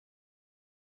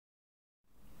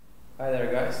Hi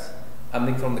there guys, I'm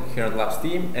Nick from the Coherent Labs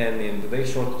team, and in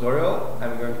today's short tutorial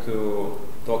I'm going to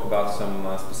talk about some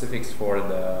specifics for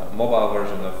the mobile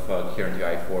version of Coherent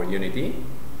UI for Unity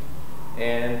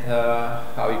and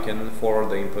how you can forward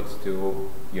the input to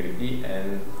Unity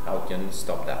and how you can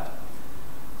stop that.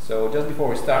 So just before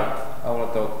we start, I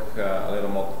want to talk a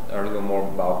little more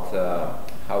about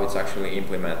how it's actually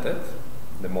implemented,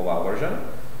 the mobile version.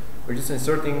 We're just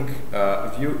inserting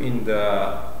a view in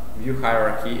the view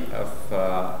hierarchy of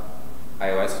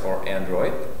iOS or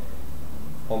Android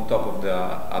on top of the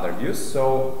other views.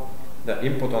 So the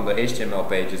input on the HTML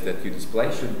pages that you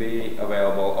display should be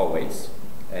available always,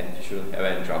 and you shouldn't have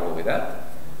any trouble with that.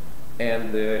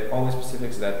 And the only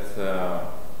specifics that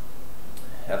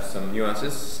have some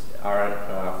nuances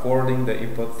are forwarding the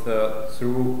input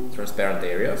through transparent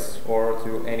areas or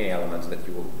to any elements that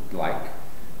you would like,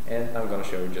 and I'm going to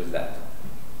show you just that.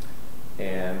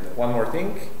 And one more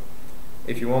thing,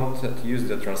 if you want to use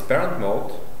the transparent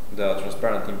mode, the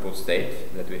transparent input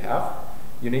state that we have,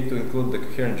 you need to include the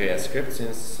Coherent.js script,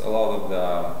 since a lot of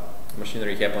the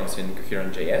machinery happens in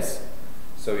Coherent.js,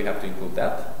 so you have to include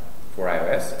that for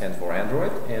iOS and for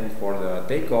Android. And for the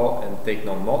take all and take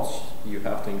none modes, you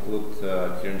have to include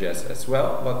Coherent.js as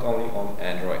well, but only on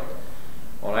Android.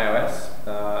 On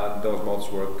iOS, those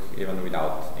modes work even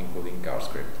without including our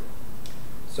script.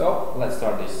 So let's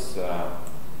start this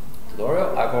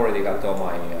tutorial. I've already got all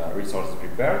my resources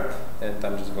prepared, and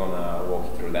I'm just gonna walk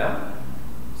you through them.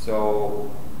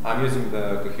 So I'm using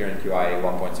the Coherent UI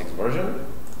 1.6 version.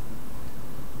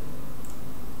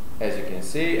 As you can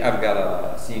see, I've got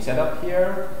a scene setup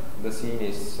here. The scene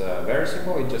is very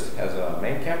simple. It just has a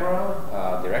main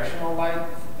camera, directional light,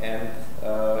 and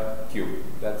a cube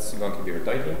that's going to be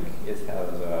rotating. It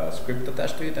has a script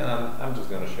attached to it, and I'm just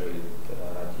going to show it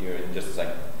here in just a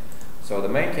second. So the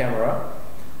main camera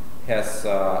has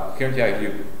a Coherent UI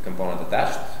view component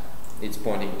attached. It's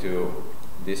pointing to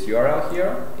this URL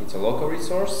here. It's a local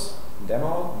resource,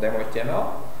 demo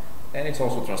HTML, and it's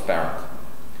also transparent.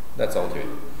 That's all to it.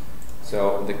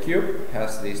 So the cube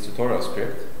has this tutorial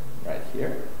script right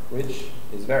here, which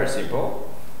is very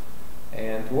simple.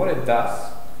 And what it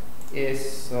does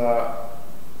is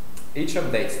each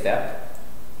update step,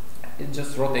 it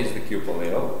just rotates the cube a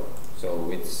little,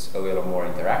 so it's a little more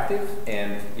interactive.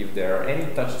 And if there are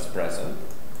any touches present,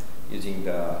 using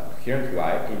the Coherent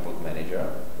UI input manager,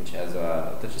 which has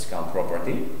a touches count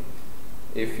property,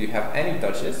 if you have any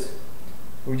touches,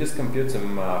 we just compute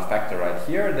some factor right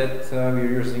here that we're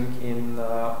using in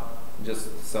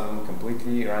just some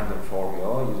completely random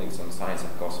formula using some sines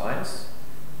and cosines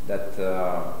that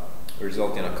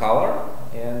result in a color,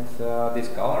 and this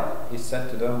color is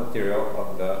set to the material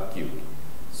of the cube.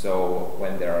 So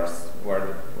when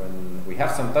we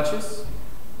have some touches,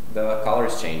 the color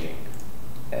is changing,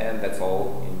 and that's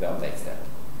all in the update step.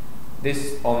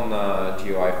 This on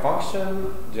GUI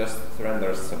function just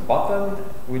renders a button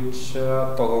which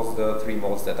toggles the three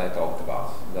modes that I talked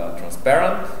about: the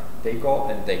transparent, take all,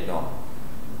 and take none.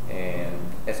 And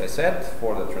as I said,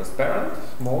 for the transparent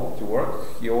mode to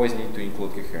work, you always need to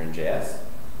include Coherent.js,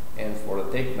 and for the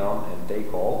take none and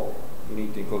take all, you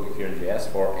need to include Coherent.js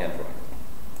for Android.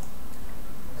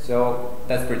 So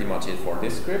that's pretty much it for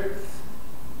this script.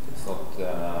 It's not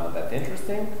that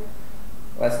interesting.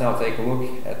 Let's now take a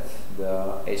look at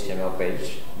the HTML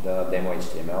page, the demo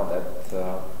HTML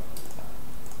that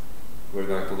we're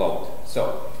going to load.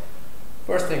 So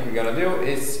first thing we're going to do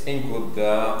is include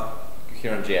the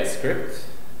Coherent.js script.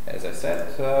 As I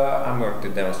said, I'm going to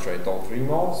demonstrate all three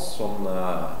modes on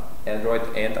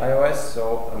Android and iOS,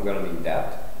 so I'm going to need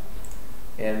that.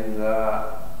 And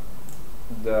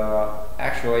the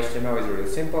actual HTML is really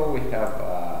simple. We have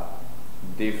a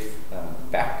div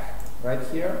back right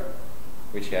here,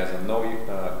 which has a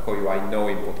CoUI no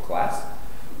input class.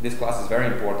 This class is very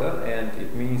important, and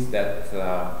it means that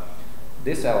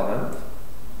this element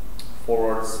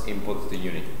forwards input to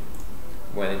Unity.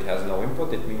 When it has no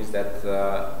input, it means that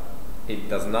it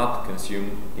does not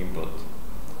consume input.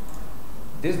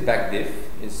 This back div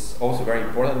is also very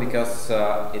important because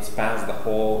it spans the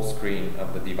whole screen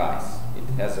of the device. It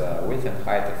has a width and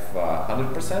height of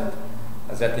 100%,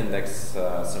 a z-index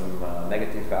some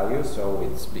negative value, so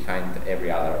it's behind every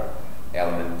other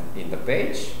element in the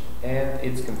page, and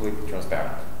it's completely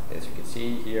transparent. As you can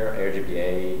see here,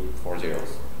 RGBA 4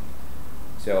 zeros.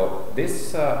 So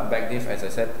this back div, as I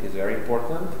said, is very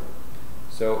important.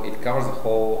 So it covers the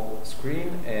whole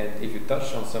screen, and if you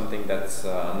touch on something that's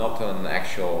not an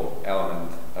actual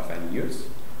element of any use,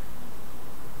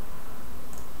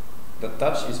 the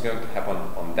touch is going to happen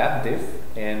on that div,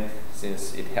 and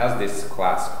since it has this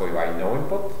class CoUI no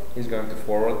input, it's going to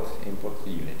forward input to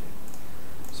Unity.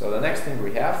 So the next thing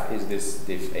we have is this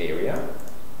div area.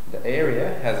 The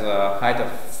area has a height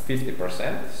of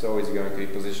 50%, so it's going to be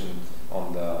positioned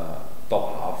on the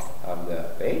top half of the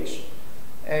page.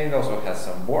 And it also has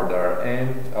some border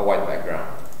and a white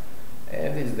background.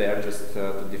 And it's there just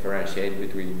to differentiate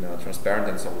between transparent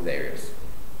and solid areas.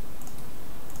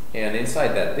 And inside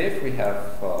that div we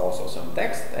have also some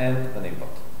text and an input.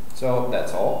 So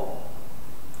that's all.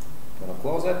 I'm going to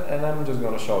close it, and I'm just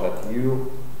going to show that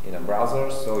view in a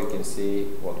browser so you can see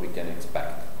what we can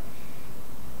expect.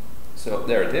 So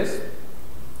there it is.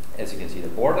 As you can see, the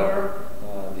border,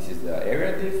 this is the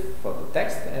area div for the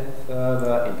text and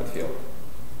the input field.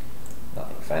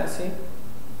 Nothing fancy.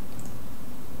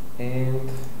 And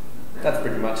that's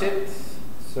pretty much it.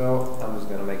 So I'm just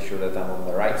going to make sure that I'm on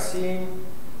the right scene.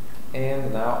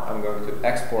 And now I'm going to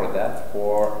export that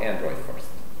for Android first.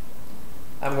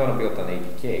 I'm going to build an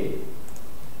APK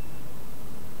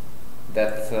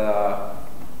that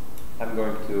I'm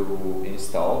going to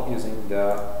install using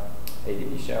the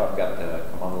ADB shell. I've got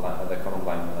the command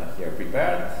line here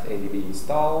prepared. ADB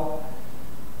install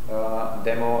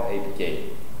demo APK.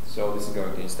 So this is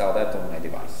going to install that on my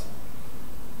device.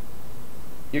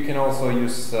 You can also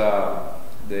use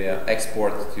the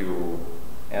export to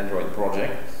Android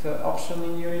project option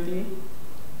in Unity,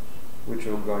 which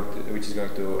is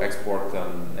going to export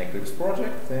an Eclipse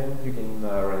project, and you can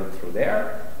run it through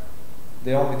there.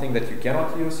 The only thing that you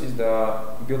cannot use is the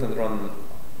build and run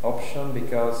option,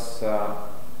 because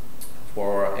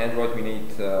for Android we need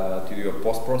to do a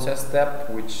post-process step,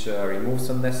 which removes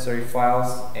unnecessary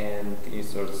files and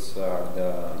inserts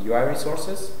the UI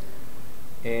resources.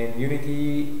 And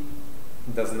Unity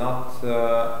does not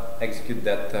execute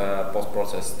that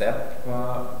post-process step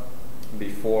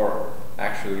before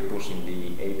actually pushing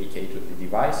the APK to the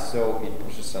device, so it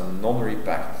pushes a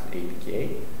non-repacked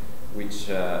APK, which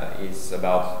is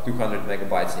about 200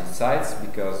 megabytes in size,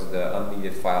 because the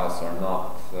unneeded files are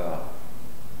not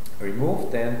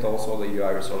removed, and also the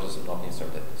UI resources are not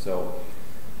inserted. So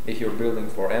if you're building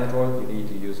for Android, you need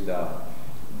to use the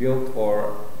build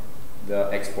or the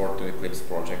export to Eclipse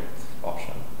project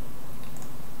option.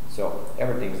 So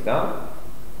everything's done.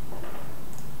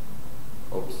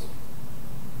 Oops,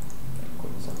 I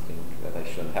put something that I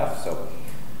shouldn't have. So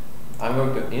I'm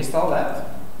going to install that,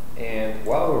 and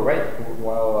while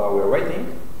we're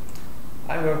waiting,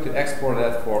 I'm going to export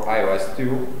that for iOS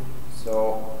 2,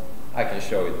 so I can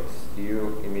show it to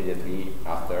you immediately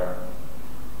after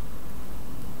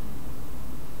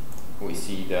we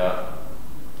see the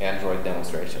Android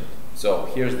demonstration. So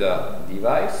here's the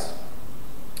device.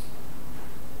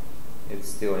 It's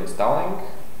still installing.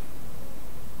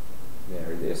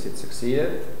 There it is, it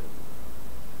succeeded.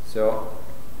 So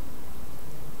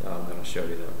now I'm going to show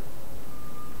you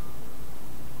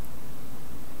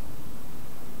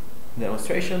the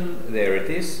demonstration. There it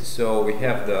is. So we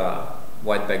have the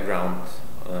white background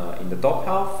in the top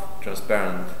half,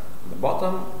 transparent in the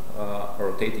bottom,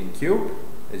 rotating cube,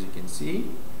 as you can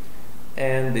see,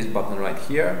 and this button right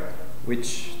here,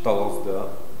 which toggles the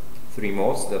three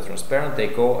modes: the transparent,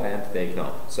 take all, and take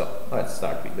none. So let's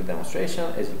start with the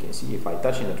demonstration. As you can see, if I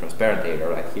touch in the transparent area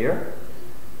right here,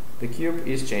 the cube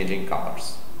is changing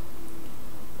colors.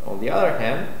 On the other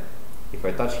hand, if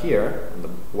I touch here on the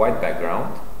white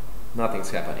background,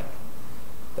 nothing's happening.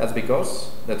 That's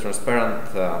because the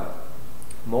transparent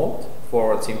mode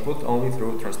forwards input only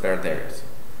through transparent areas.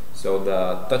 So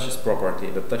the touches property,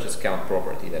 the touches count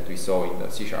property that we saw in the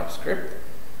C# script,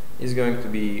 is going to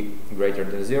be greater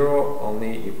than 0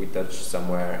 only if we touch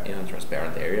somewhere in a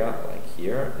transparent area, like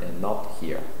here, and not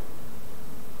here.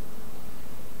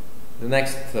 The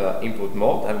next input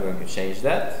mode, I'm going to change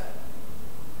that.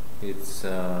 It's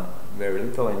very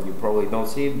little and you probably don't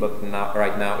see it, but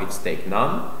right now it's take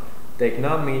none. Take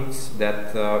none means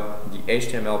that the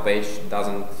HTML page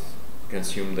doesn't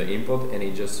consume the input, and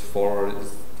it just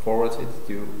forwards it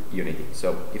to Unity.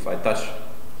 So if I touch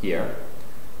here,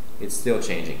 it's still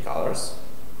changing colors,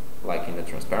 like in the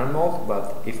transparent mode,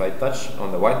 but if I touch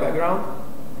on the white background,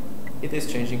 it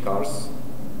is changing colors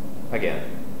again.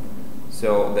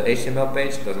 So the HTML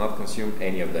page does not consume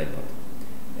any of the input.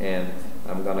 And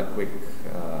I'm gonna click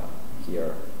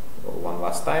here one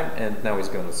last time, and now it's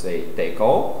gonna say take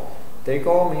all. Take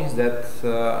all means that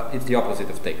it's the opposite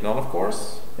of take none, of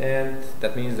course, and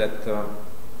that means that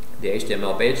the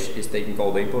HTML page is taking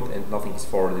all the input and nothing is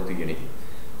forwarded to Unity.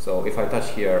 So if I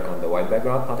touch here on the white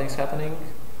background, nothing's happening,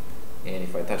 and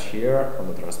if I touch here on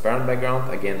the transparent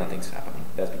background, again nothing's happening.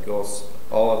 That's because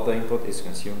all of the input is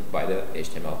consumed by the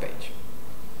HTML page.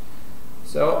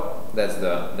 So that's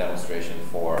the demonstration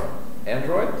for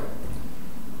Android.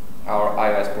 Our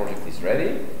iOS project is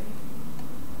ready.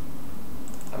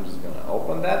 I'm just gonna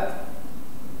open that,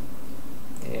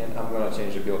 and I'm gonna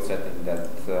change the build setting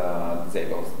that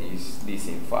disables these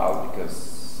desync files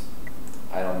because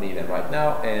I don't need them right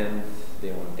now and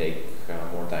they will take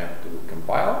more time to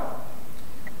compile.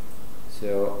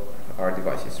 So our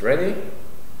device is ready.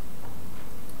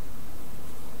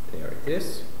 There it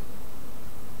is.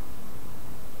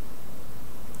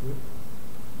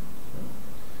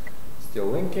 Still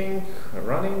linking,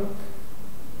 running.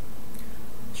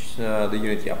 The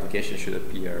Unity application should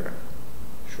appear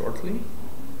shortly.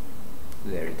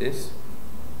 There it is.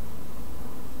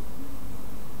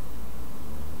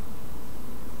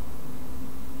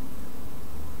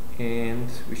 And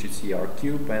we should see our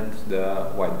cube and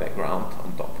the white background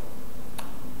on top.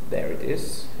 There it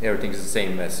is. Everything is the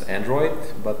same as Android,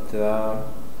 but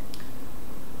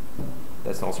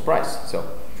that's no surprise. So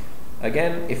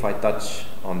again, if I touch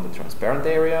on the transparent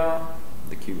area,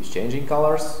 the cube is changing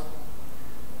colors.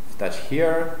 If I touch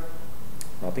here,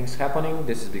 nothing's happening.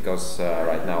 This is because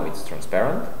right now it's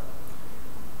transparent.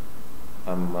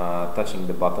 I'm touching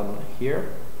the button here,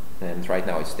 and right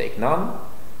now it's take none.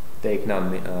 Take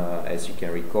none, as you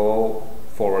can recall,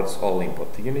 forwards all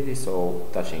input to Unity, so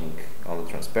touching on the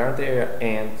transparent area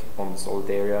and on the solid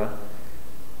area,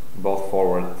 both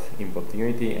forward input to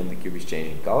Unity and the cube is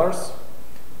changing colors.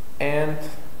 And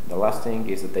the last thing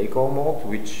is the take all mode,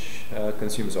 which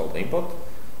consumes all the input.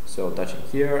 So touching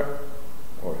here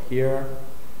or here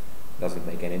doesn't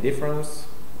make any difference.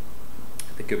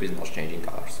 The cube is not changing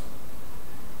colors.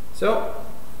 So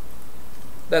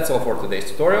that's all for today's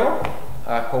tutorial.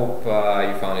 I hope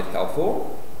you found it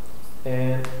helpful,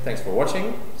 and thanks for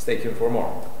watching. Stay tuned for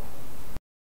more.